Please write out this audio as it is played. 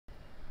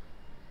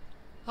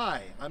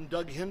Hi, I'm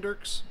Doug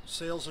Hendricks,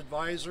 Sales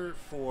Advisor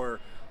for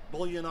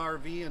Bullyan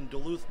RV in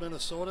Duluth,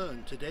 Minnesota,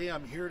 and today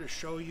I'm here to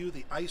show you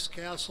the Ice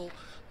Castle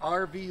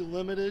RV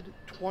Limited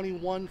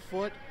 21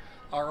 foot,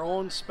 our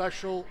own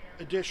special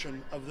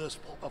edition of this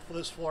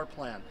floor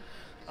plan.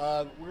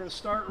 We're going to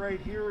start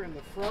right here in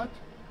the front.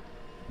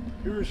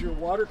 Here's your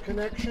water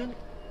connection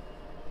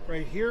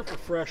right here for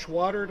fresh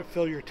water to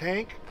fill your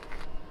tank.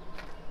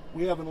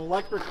 We have an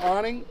electric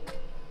awning.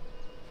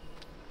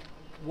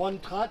 One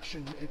touch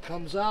and it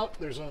comes out.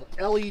 There's an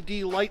LED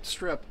light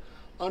strip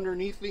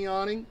underneath the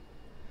awning,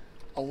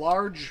 a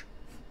large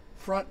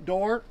front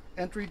door,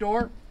 entry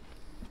door.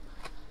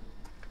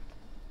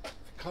 If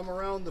you come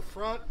around the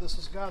front, this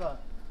has got a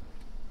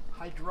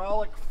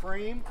hydraulic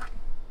frame,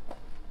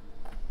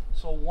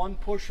 so one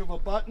push of a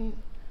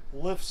button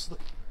lifts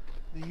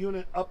the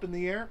unit up in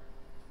the air.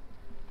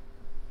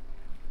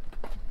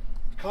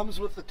 It comes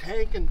with the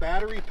tank and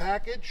battery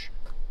package.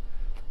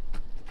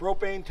 The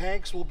propane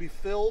tanks will be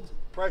filled,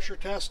 pressure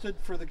tested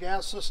for the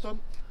gas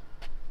system.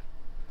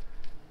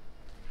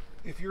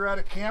 If you're at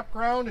a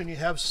campground and you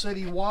have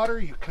city water,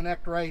 you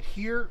connect right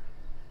here.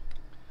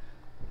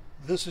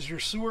 This is your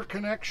sewer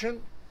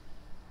connection,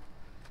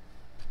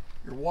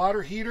 your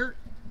water heater.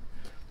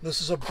 This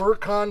is a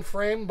Burcon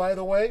frame, by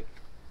the way.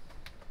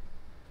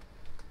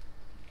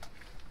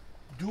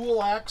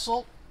 Dual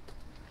axle.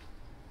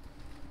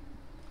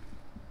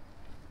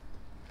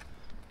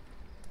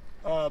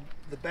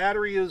 The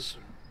battery is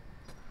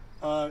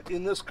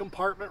in this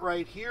compartment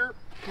right here.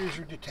 Here's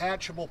your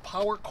detachable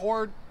power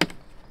cord,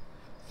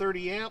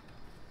 30 amp.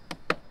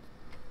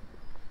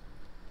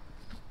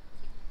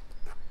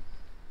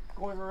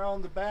 Going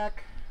around the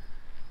back,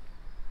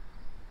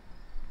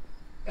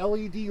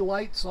 LED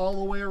lights all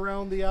the way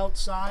around the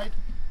outside.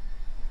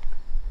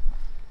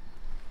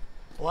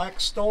 Black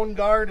stone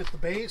guard at the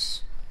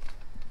base.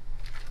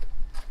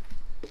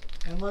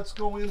 And let's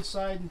go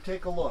inside and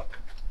take a look.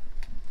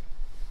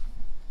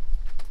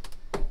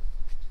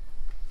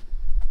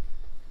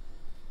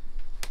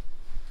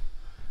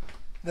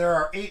 There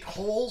are 8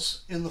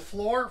 holes in the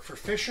floor for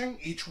fishing,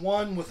 each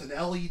one with an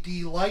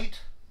LED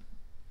light.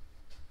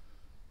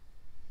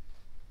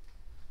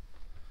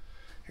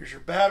 Here's your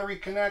battery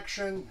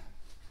connection,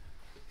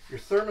 your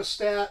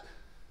thermostat,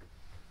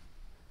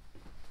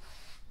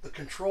 the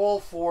control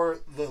for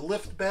the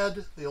lift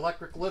bed, the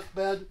electric lift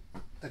bed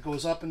that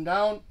goes up and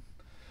down.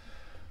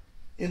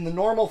 In the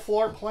normal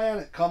floor plan,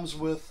 it comes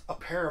with a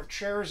pair of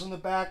chairs in the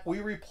back.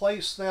 We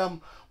replace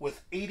them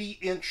with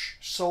 80-inch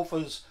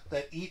sofas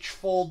that each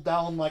fold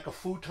down like a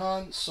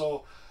futon,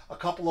 so a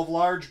couple of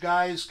large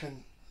guys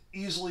can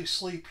easily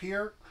sleep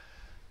here.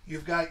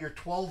 You've got your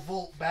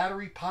 12-volt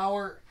battery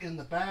power in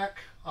the back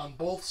on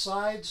both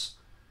sides.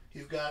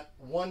 You've got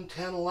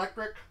 110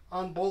 electric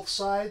on both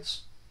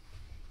sides.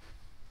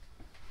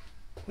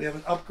 We have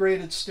an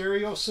upgraded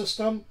stereo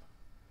system.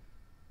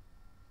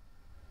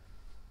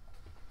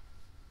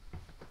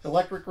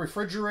 Electric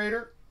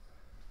refrigerator,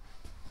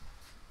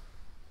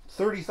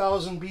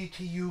 30,000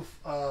 BTU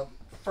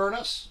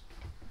furnace.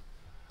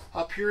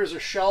 Up here is a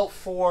shelf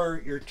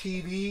for your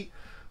TV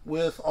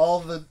with all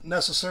the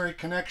necessary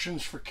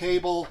connections for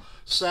cable,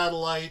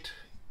 satellite,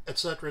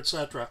 etc.,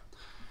 etc.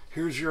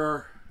 Here's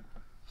your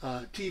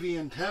TV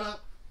antenna,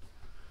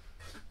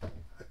 a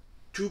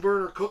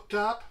 2-burner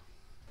cooktop,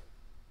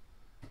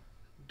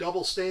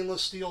 double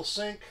stainless steel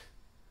sink,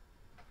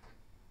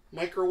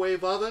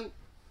 microwave oven.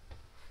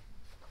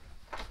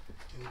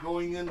 And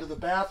going into the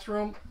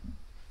bathroom,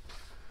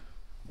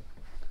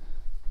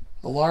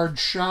 the large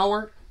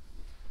shower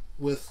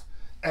with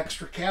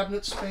extra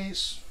cabinet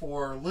space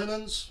for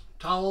linens,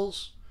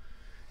 towels,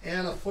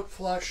 and a foot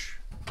flush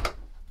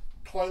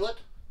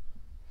toilet.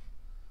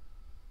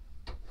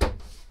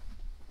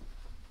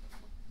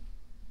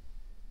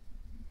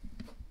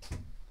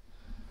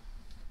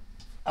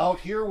 Out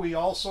here we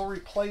also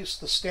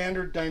replaced the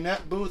standard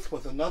dinette booth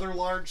with another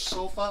large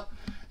sofa,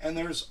 and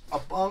there's a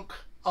bunk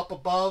up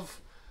above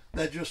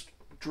that just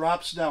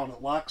drops down.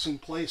 It locks in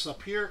place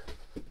up here.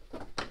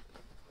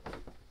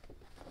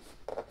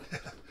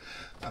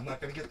 I'm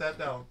not going to get that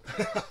down.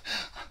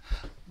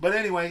 But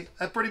anyway,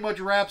 that pretty much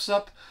wraps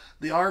up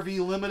the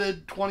RV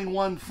Limited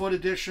 21 foot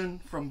edition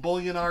from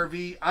Bullyan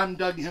RV. I'm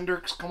Doug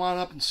Hendricks. Come on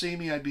up and see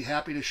me. I'd be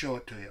happy to show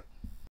it to you.